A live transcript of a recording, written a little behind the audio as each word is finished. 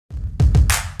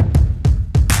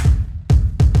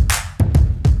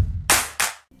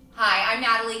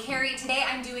Natalie Carey. Today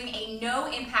I'm doing a no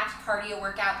impact cardio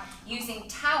workout using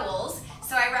towels.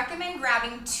 So I recommend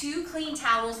grabbing 2 clean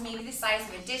towels, maybe the size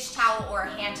of a dish towel or a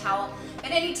hand towel,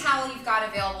 but any towel you've got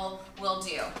available will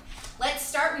do. Let's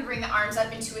start. We bring the arms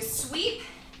up into a sweep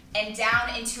and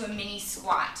down into a mini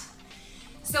squat.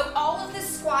 So all of the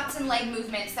squats and leg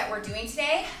movements that we're doing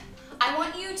today, I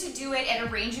want you to do it at a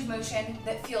range of motion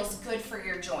that feels good for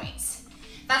your joints.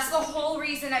 That's the whole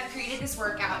reason I've created this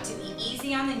workout, to be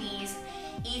easy on the knees,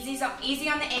 easy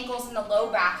on the ankles and the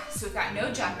low back, so we've got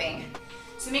no jumping.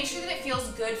 So make sure that it feels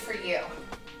good for you.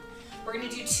 We're gonna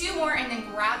do 2 more and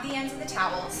then grab the ends of the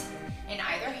towels in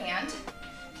either hand.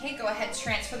 Okay, go ahead,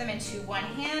 transfer them into one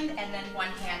hand and then one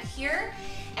hand here.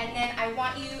 And then I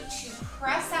want you to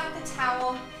press out the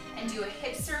towel and do a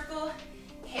hip circle,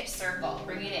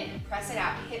 bring it in, press it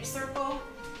out, hip circle,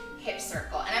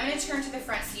 and I'm going to turn to the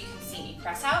front so you can see me.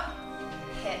 Press out,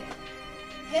 hip,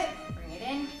 hip, bring it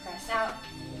in, press out,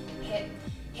 hip,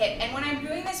 hip. And when I'm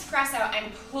doing this press out,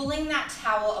 I'm pulling that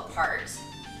towel apart.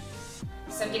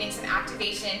 So I'm getting some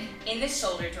activation in the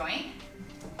shoulder joint.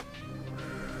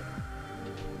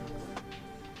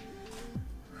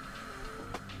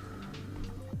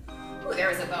 Ooh, there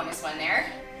was a bonus one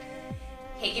there.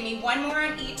 Okay, give me 1 more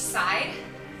on each side.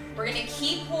 We're going to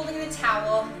keep holding the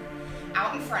towel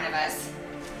out in front of us.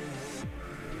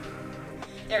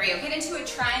 There we go. Get into a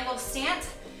triangle stance.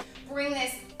 Bring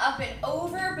this up and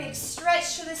over. Big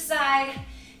stretch to the side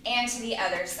and to the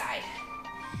other side.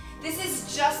 This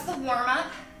is just the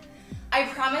warm-up. I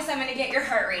promise I'm going to get your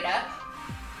heart rate up.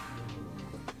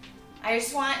 I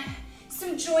just want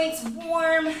some joints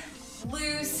warm,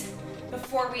 loose,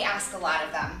 before we ask a lot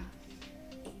of them.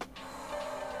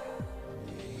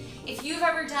 If you've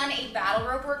ever done a battle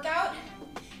rope workout,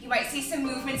 you might see some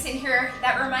movements in here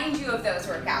that remind you of those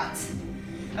workouts.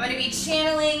 I'm going to be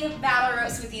channeling battle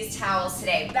ropes with these towels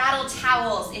today. Battle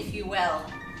towels, if you will.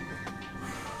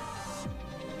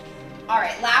 All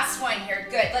right, last one here.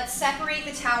 Good. Let's separate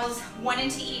the towels, 1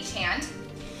 into each hand.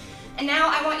 And now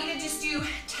I want you to just do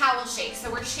towel shakes.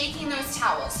 So we're shaking those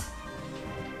towels.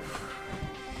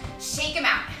 Shake them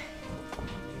out.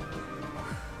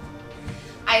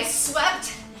 I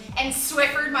swept and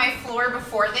Swiffered my floor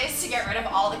before this to get rid of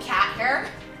all the cat hair.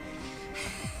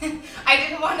 I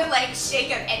didn't want to like shake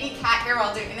up any cat hair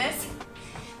while doing this.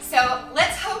 So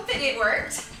let's hope that it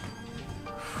worked.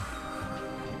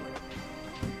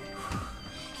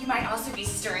 You might also be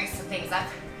stirring some things up.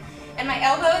 And my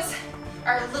elbows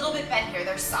are a little bit bent here,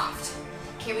 they're soft.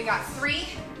 Okay, we got 3,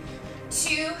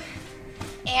 2,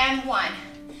 and 1.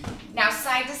 Now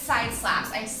side to side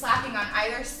slaps. I'm slapping on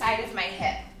either side of my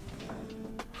hip.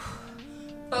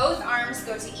 Both arms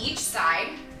go to each side.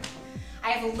 I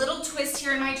have a little twist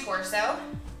here in my torso.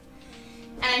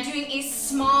 And I'm doing a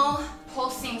small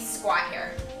pulsing squat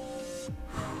here.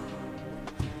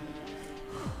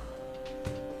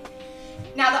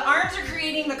 Now the arms are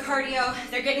creating the cardio,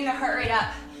 they're getting the heart rate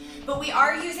up, but we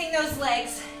are using those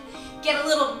legs. Get a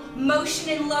little motion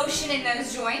and lotion in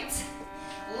those joints.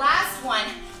 Last one,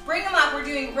 bring them up. We're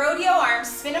doing rodeo arms,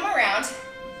 spin them around.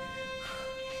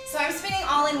 So I'm spinning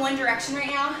all in one direction right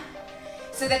now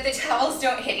so that the towels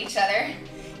don't hit each other.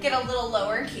 Get a little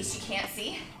lower in case you can't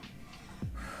see.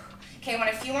 Okay, I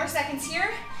want a few more seconds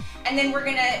here, and then we're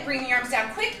gonna bring the arms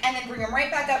down quick and then bring them right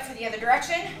back up for the other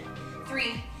direction.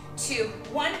 3, 2,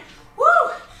 1, woo!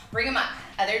 Bring them up,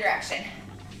 other direction.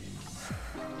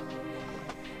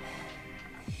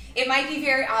 It might be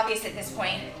very obvious at this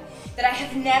point that I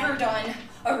have never done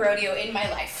a rodeo in my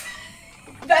life.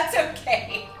 That's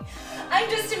okay. I'm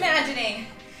just imagining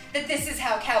that this is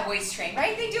how cowboys train,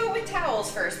 right? They do it with towels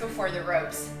first before the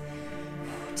ropes.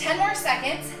 10 more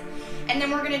seconds, and then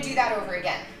we're gonna do that over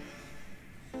again.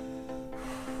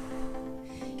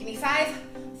 Give me 5,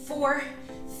 4,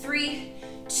 3,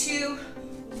 2,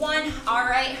 1. All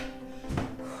right,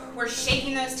 we're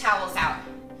shaking those towels out.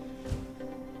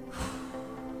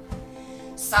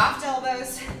 Soft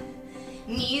elbows.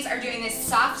 Knees are doing this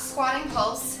soft squatting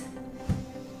pulse.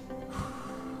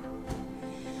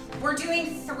 We're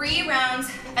doing 3 rounds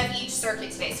of each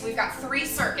circuit today. So we've got 3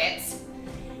 circuits,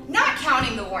 not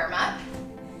counting the warm-up.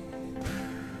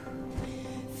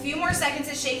 A few more seconds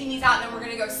of shaking these out, and then we're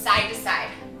gonna go side to side.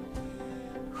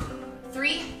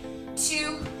 3,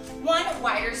 2, 1,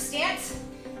 wider stance.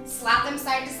 Slap them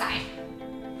side to side.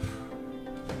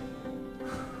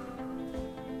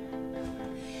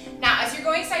 Now, as you're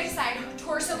going side to side,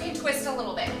 torso can twist a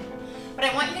little bit, but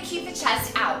I want you to keep the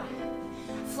chest out.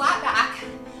 Flat back,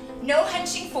 no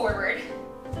hunching forward.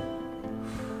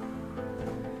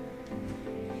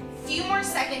 Few more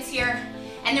seconds here,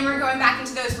 and then we're going back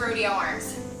into those rodeo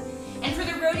arms. And for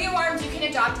the rodeo arms, you can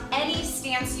adopt any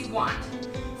stance you want.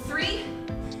 3,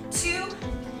 2,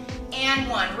 and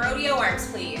 1. Rodeo arms,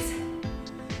 please.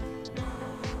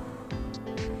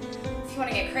 If you want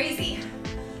to get crazy,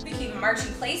 we can even march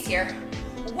in place here.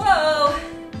 Whoa!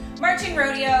 Marching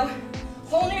rodeo,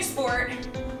 whole new sport.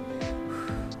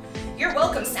 You're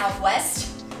welcome,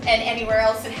 Southwest, and anywhere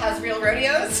else that has real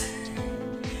rodeos.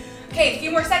 Okay, a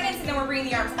few more seconds, and then we're bringing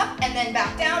the arms up and then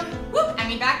back down. Whoop,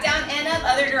 back down and up,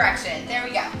 other direction. There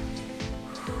we go.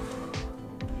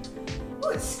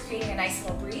 Ooh, it's creating a nice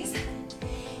little breeze.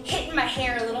 Hitting my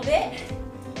hair a little bit.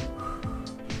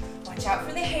 Watch out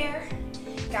for the hair.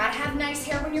 Gotta have nice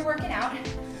hair when you're working out.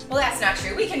 Well, that's not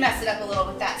true. We can mess it up a little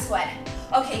with that sweat.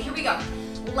 Okay, here we go.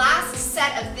 Last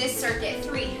set of this circuit.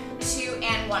 3, 2,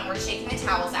 and 1. We're shaking the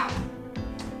towels out.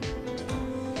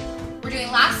 We're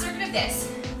doing last circuit of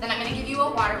this. Then I'm gonna give you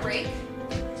a water break.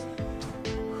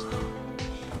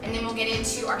 And then we'll get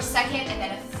into our second and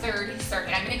then a third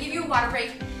circuit. I'm gonna give you a water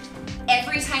break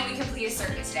every time we complete a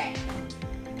circuit today.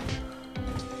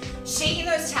 Shaking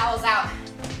those towels out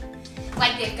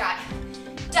like they've got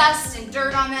dust and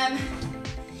dirt on them.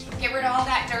 Get rid of all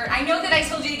that dirt. I know that I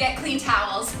told you to get clean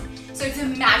towels, so it's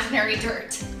imaginary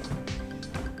dirt.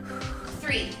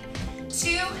 3,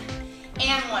 2,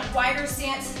 and 1. Wider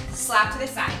stance, slap to the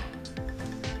side.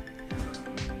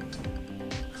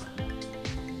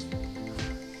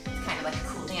 It's kind of like a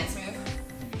cool dance move.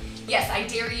 Yes, I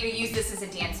dare you to use this as a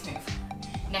dance move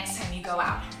next time you go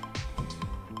out.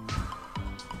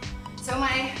 So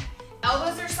my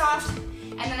elbows are soft,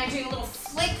 and then I'm doing a little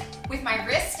flick with my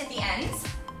wrist at the ends.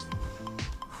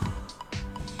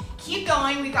 Keep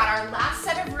going. We've got our last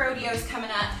set of rodeos coming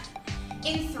up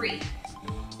in 3,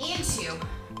 in 2,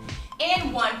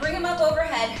 and 1. Bring them up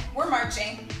overhead. We're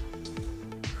marching.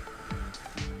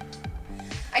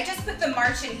 I just put the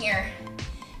march in here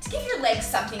to give your legs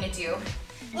something to do.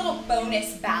 A little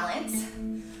bonus balance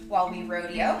while we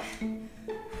rodeo.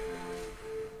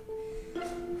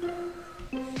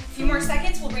 A few more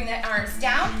seconds. We'll bring the arms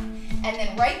down and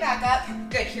then right back up.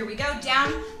 Good. Here we go.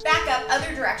 Down, back up,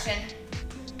 other direction.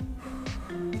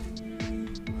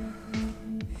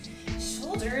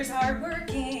 Shoulders are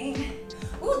working.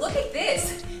 Ooh, look at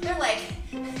this. They're like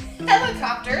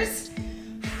helicopters.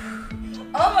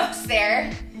 Almost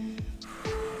there.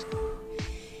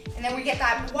 And then we get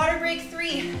that water break.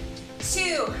 3,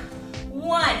 2,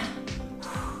 1.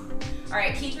 All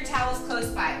right, keep your towels close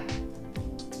by.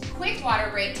 Quick water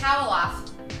break, towel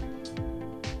off.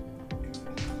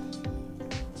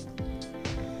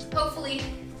 Hopefully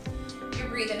you're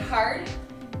breathing hard.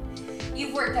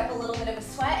 You've worked up a little bit of a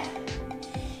sweat.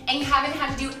 And you haven't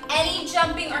had to do any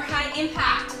jumping or high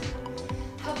impact.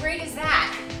 How great is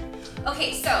that?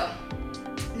 Okay, so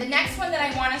the next one that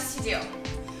I want us to do,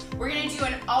 we're gonna do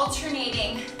an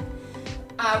alternating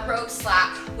rope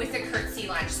slap with a curtsy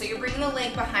lunge. So you're bringing the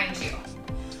leg behind you.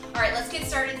 All right, let's get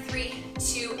started. 3,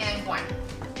 2, and 1.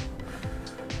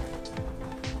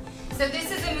 So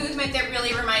this is a movement that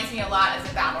really reminds me a lot of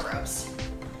the battle ropes.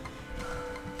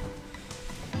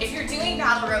 If you're doing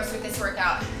battle ropes with this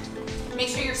workout, make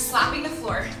sure you're slapping the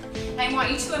floor. And I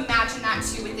want you to imagine that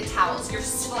too with the towels. You're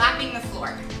slapping the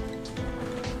floor.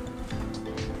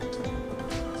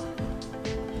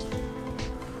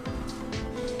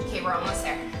 Okay, we're almost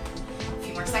there. A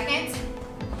few more seconds.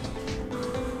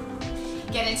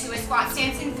 Get into a squat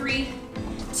stance in 3,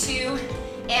 2,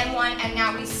 and 1. And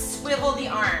now we swivel the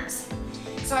arms.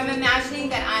 So I'm imagining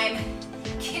that I'm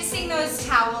kissing those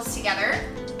towels together.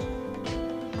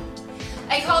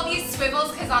 I call these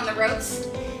swivels because on the ropes,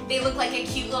 they look like a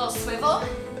cute little swivel.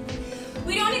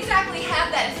 We don't exactly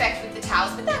have that effect with the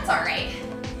towels, but that's all right.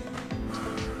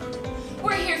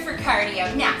 We're here for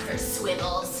cardio, not for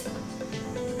swivels.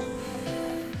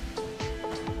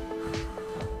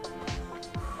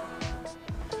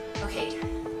 Okay,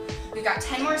 we've got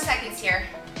 10 more seconds here,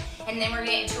 and then we're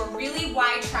gonna get into a really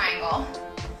wide triangle.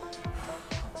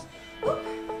 Whoop.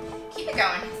 Keep it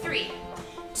going. 3,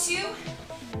 2,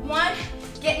 1.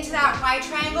 Get into that wide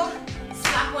triangle.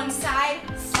 Slap one side,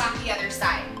 slap the other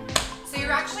side. So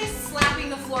you're actually slapping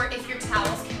the floor if your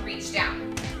towels can reach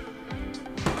down.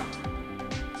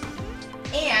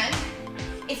 And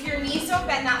if your knees don't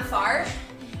bend that far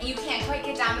and you can't quite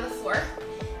get down to the floor,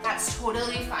 that's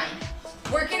totally fine.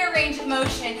 Work in a range of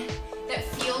motion that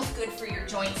feels good for your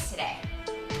joints today.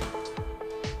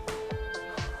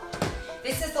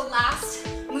 This is the last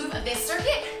move of this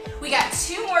circuit. We got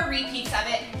 2 more repeats of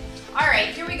it. All right,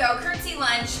 here we go, curtsy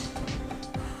lunge.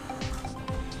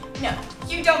 No,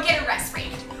 you don't get a rest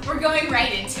break. We're going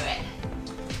right into it.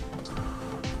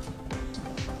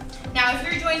 Now, if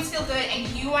your joints feel good and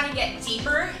you want to get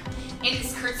deeper in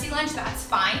this curtsy lunge, that's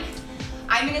fine.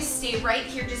 I'm gonna stay right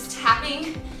here, just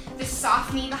tapping the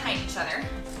soft knee behind each other.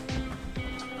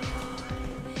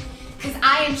 Because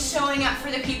I am showing up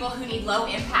for the people who need low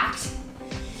impact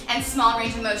and small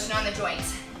range of motion on the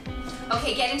joints.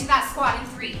 Okay, get into that squat in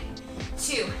 3,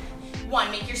 2,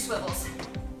 1, make your swivels.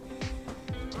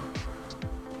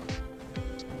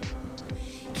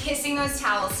 Kissing those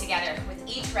towels together with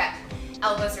each rep.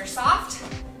 Elbows are soft,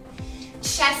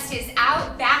 chest is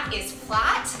out, back is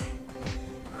flat.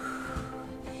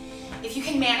 If you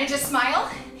can manage a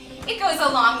smile, it goes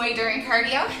a long way during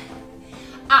cardio.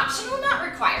 Optional, not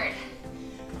required.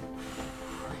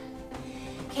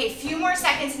 Okay, a few more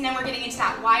seconds and then we're getting into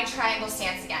that wide triangle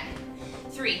stance again.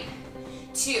 3,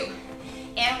 2,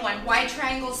 and 1. Wide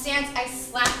triangle stance. I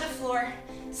slap the floor,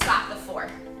 slap the floor.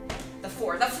 The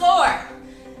floor.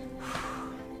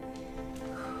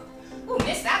 Ooh,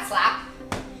 missed that slap.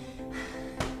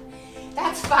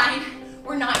 That's fine.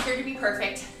 We're not here to be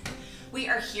perfect. We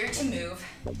are here to move.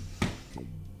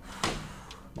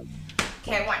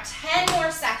 Okay, I want 10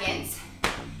 more seconds.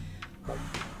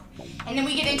 And then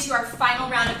we get into our final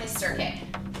round of this circuit.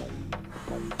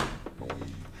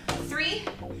 3,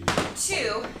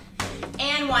 2,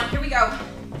 and 1. Here we go.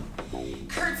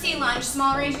 Curtsy lunge,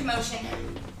 small range of motion.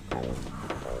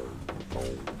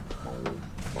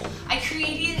 I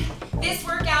created this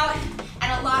workout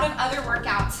and a lot of other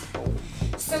workouts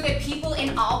so that people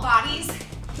in all bodies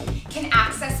can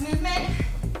access movement.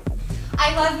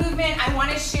 I love movement. I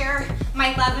want to share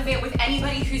my love of it with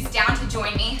anybody who's down to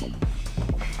join me.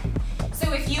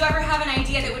 So if you ever have an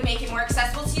idea that would make it more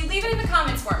accessible to you, leave it in the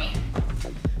comments for me.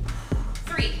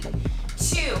 3,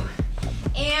 2,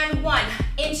 and 1.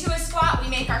 Into a squat, we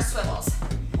make our swivels.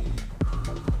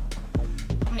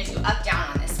 I'm gonna do up,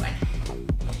 down on this one.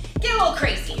 Get a little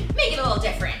crazy, make it a little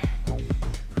different.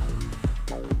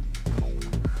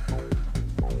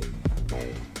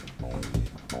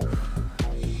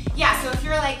 Yeah, so if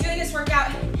you're like doing this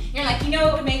workout, you're like, you know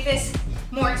what would make this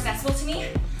more accessible to me?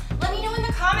 Let me know in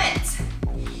the comments.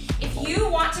 If you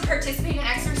want to participate in an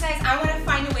exercise, I want to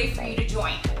find a way for you to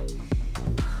join.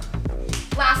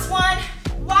 Last one,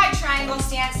 wide triangle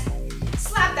stance.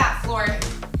 Slap that floor.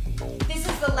 This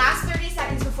is the last 30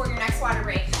 seconds before your next water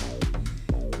break.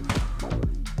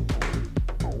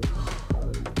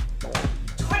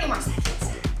 20 more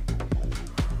seconds.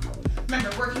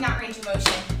 Remember, working that range of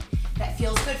motion that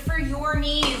feels good for your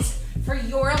knees, for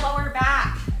your lower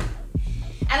back.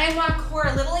 And I want core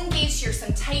a little engaged here,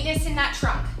 some tightness in that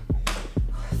trunk.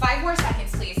 5 more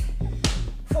seconds, please.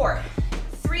 4,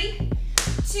 3,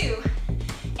 2,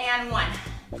 and 1.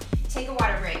 Take a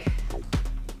water break.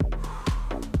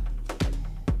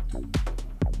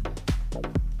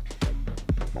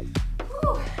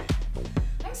 Whew,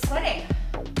 I'm sweating.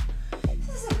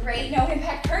 This is a great no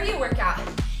impact cardio workout.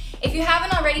 If you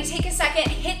haven't already, take a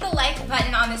second, hit the like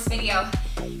button on this video.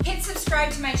 Hit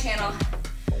subscribe to my channel.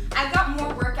 I've got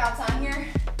more workouts on here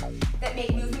that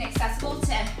make movement accessible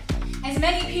to as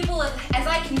many people as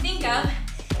I can think of,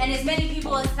 and as many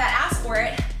people as that ask for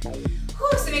it.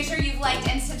 Whew, so make sure you've liked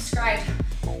and subscribed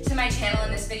to my channel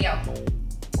in this video.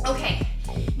 Okay,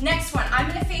 next one, I'm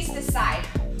gonna face this side.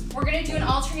 We're gonna do an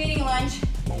alternating lunge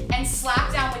and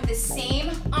slap down with the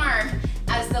same arm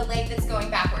as the leg that's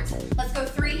going backwards. Let's go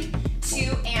 3,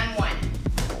 2, and 1.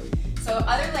 So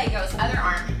other leg goes, other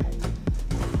arm.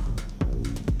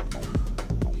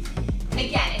 And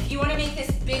again, if you wanna make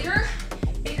this bigger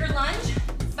lunge,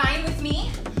 fine with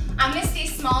me. I'm gonna stay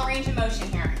small range of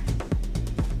motion here.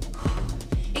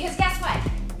 Because guess what?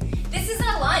 This isn't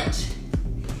a lunge.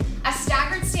 A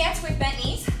staggered stance with bent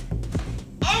knees,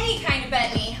 any kind of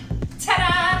bent knee,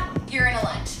 ta-da, you're in a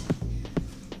lunge.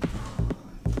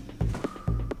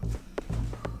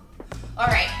 All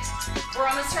right, we're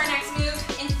almost to our next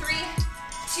move in 3,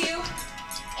 2,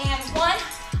 and 1.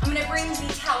 I'm gonna bring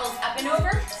the towels up and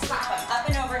over, slap them, up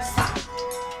and over, slap.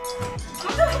 I'm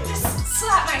gonna go ahead and just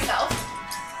slap myself.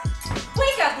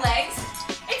 Wake up, legs.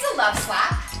 It's a love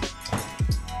slap.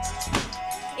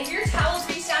 If your towels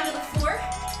reach down to the floor,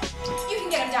 you can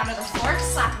get them down to the floor,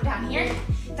 slap them down here.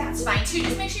 That's fine too,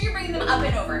 just make sure you're bringing them up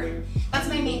and over. That's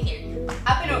my main thing,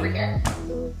 up and over here.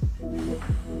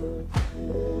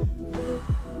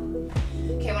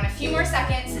 Okay, I want a few more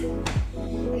seconds,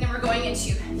 and then we're going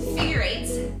into figure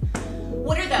eights.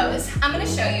 What are those? I'm gonna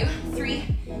show you. 3,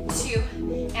 2,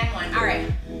 and 1. All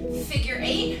right, figure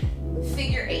eight,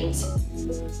 figure eight.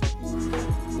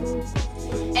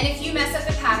 And if you mess up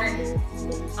the pattern,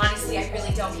 honestly, I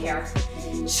really don't care.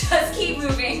 Just keep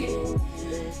moving.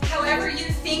 However you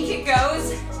think it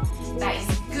goes, that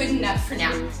is good enough for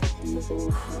now.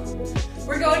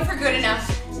 We're going for good enough,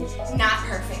 not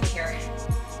perfect here.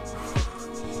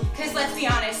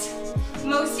 honest,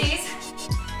 most days,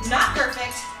 not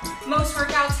perfect. Most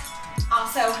workouts,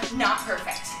 also not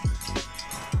perfect.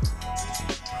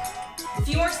 A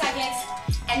few more seconds,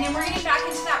 and then we're getting back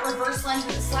into that reverse lunge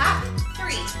with a slap.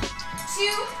 3,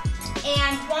 2,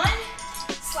 and 1.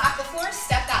 Slap the floor,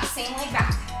 step that same leg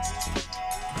back.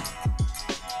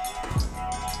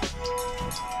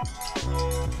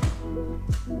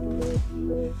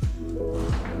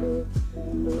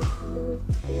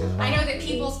 I know that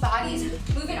people's bodies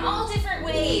move in all different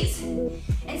ways,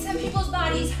 and some people's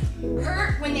bodies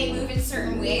hurt when they move in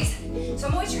certain ways. So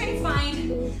I'm always trying to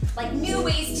find like new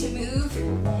ways to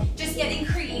move, just getting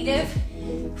creative.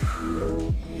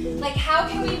 Like how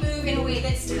can we move in a way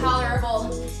that's tolerable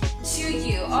to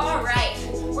you? All right,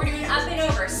 we're doing up and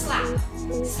over, slap,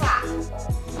 slap.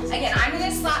 Again, I'm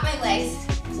gonna slap my legs.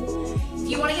 If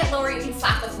you wanna get lower, you can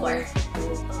slap the floor.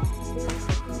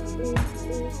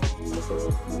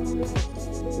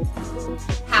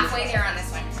 Halfway there on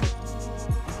this one.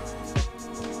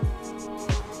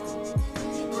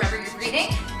 Remember you're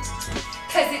breathing,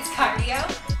 because it's cardio.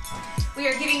 We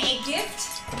are giving a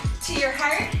gift to your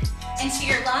heart and to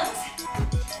your lungs.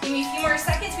 Give me a few more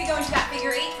seconds. We go into that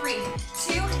figure 8. 3,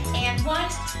 2, and 1.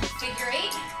 Figure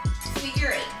 8,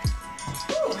 figure 8.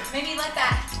 Ooh, maybe let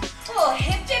that little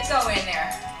hip dip go in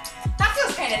there. That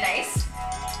feels kind of nice.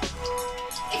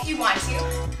 If you want to,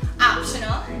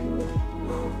 optional.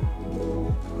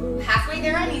 Halfway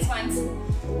there on these ones.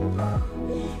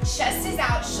 Chest is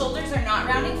out, shoulders are not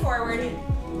rounding forward.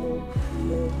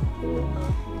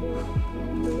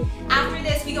 After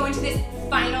this, we go into this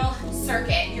final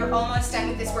circuit. You're almost done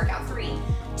with this workout. 3,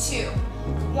 2,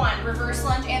 1. Reverse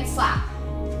lunge and slap.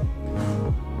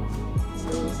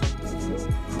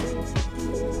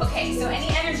 Okay, so any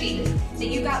energy that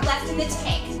you got left in the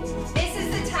tank, this is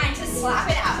the time to slap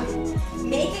it out.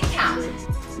 Make it count.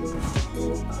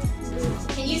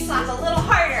 Can you slap a little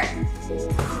harder?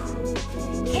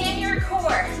 Can your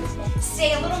core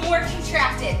stay a little more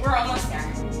contracted? We're almost there.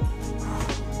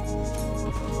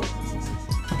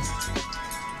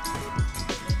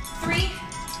 Three,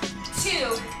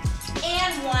 2,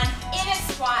 and 1. In a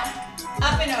squat,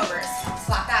 up and overs.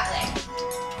 Slap that leg.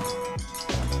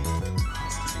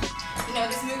 You know,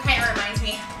 this move kind of reminds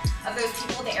me of those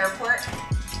people at the airport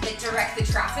that direct the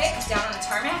traffic down on the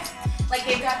tarmac. Like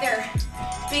they've got their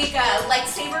big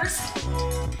lightsabers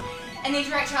and they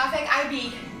direct traffic. I'd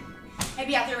be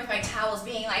out there with my towels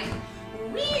being like,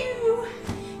 whew,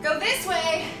 go this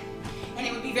way. And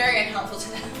it would be very unhelpful to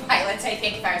the pilots, I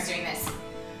think, if I was doing this.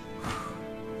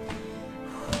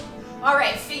 All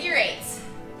right, figure 8s.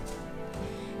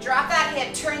 Drop that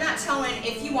hip, turn that toe in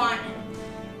if you want.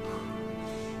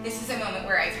 This is a moment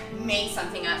where I've made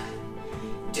something up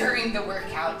during the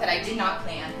workout that I did not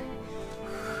plan.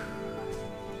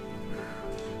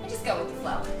 I just go with the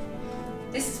flow.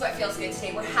 This is what feels good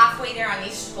today. We're halfway there on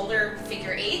these shoulder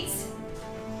figure 8s.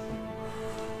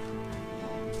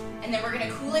 And then we're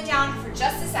gonna cool it down for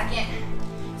just a second.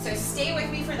 So stay with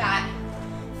me for that.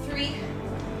 3,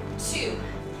 2,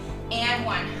 and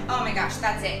 1. Oh my gosh,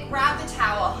 that's it. Grab the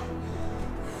towel,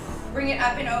 bring it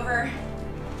up and over,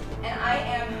 and I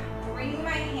am bringing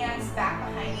my hands back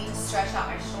behind me to stretch out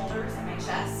my shoulders and my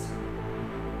chest.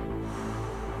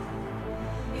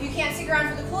 If you can't stick around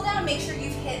for the cool down, make sure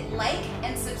you've hit like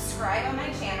and subscribe on my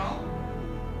channel.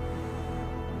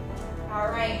 All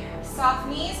right, soft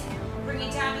knees, bring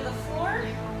it down to the floor.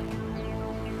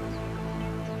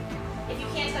 If you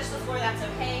can't touch the floor, that's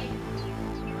okay.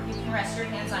 You can rest your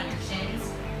hands on your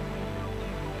shins.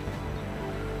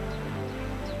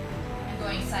 I'm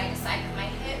going side to side with my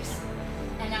hips.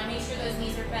 And now make sure those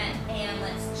knees are bent. And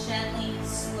let's gently,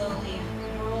 slowly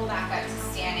roll back up to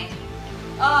standing.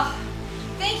 Oh,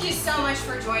 thank you so much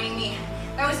for joining me.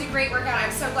 That was a great workout.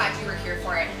 I'm so glad you were here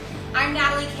for it. I'm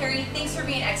Natalie Carey. Thanks for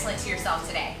being excellent to yourself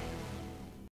today.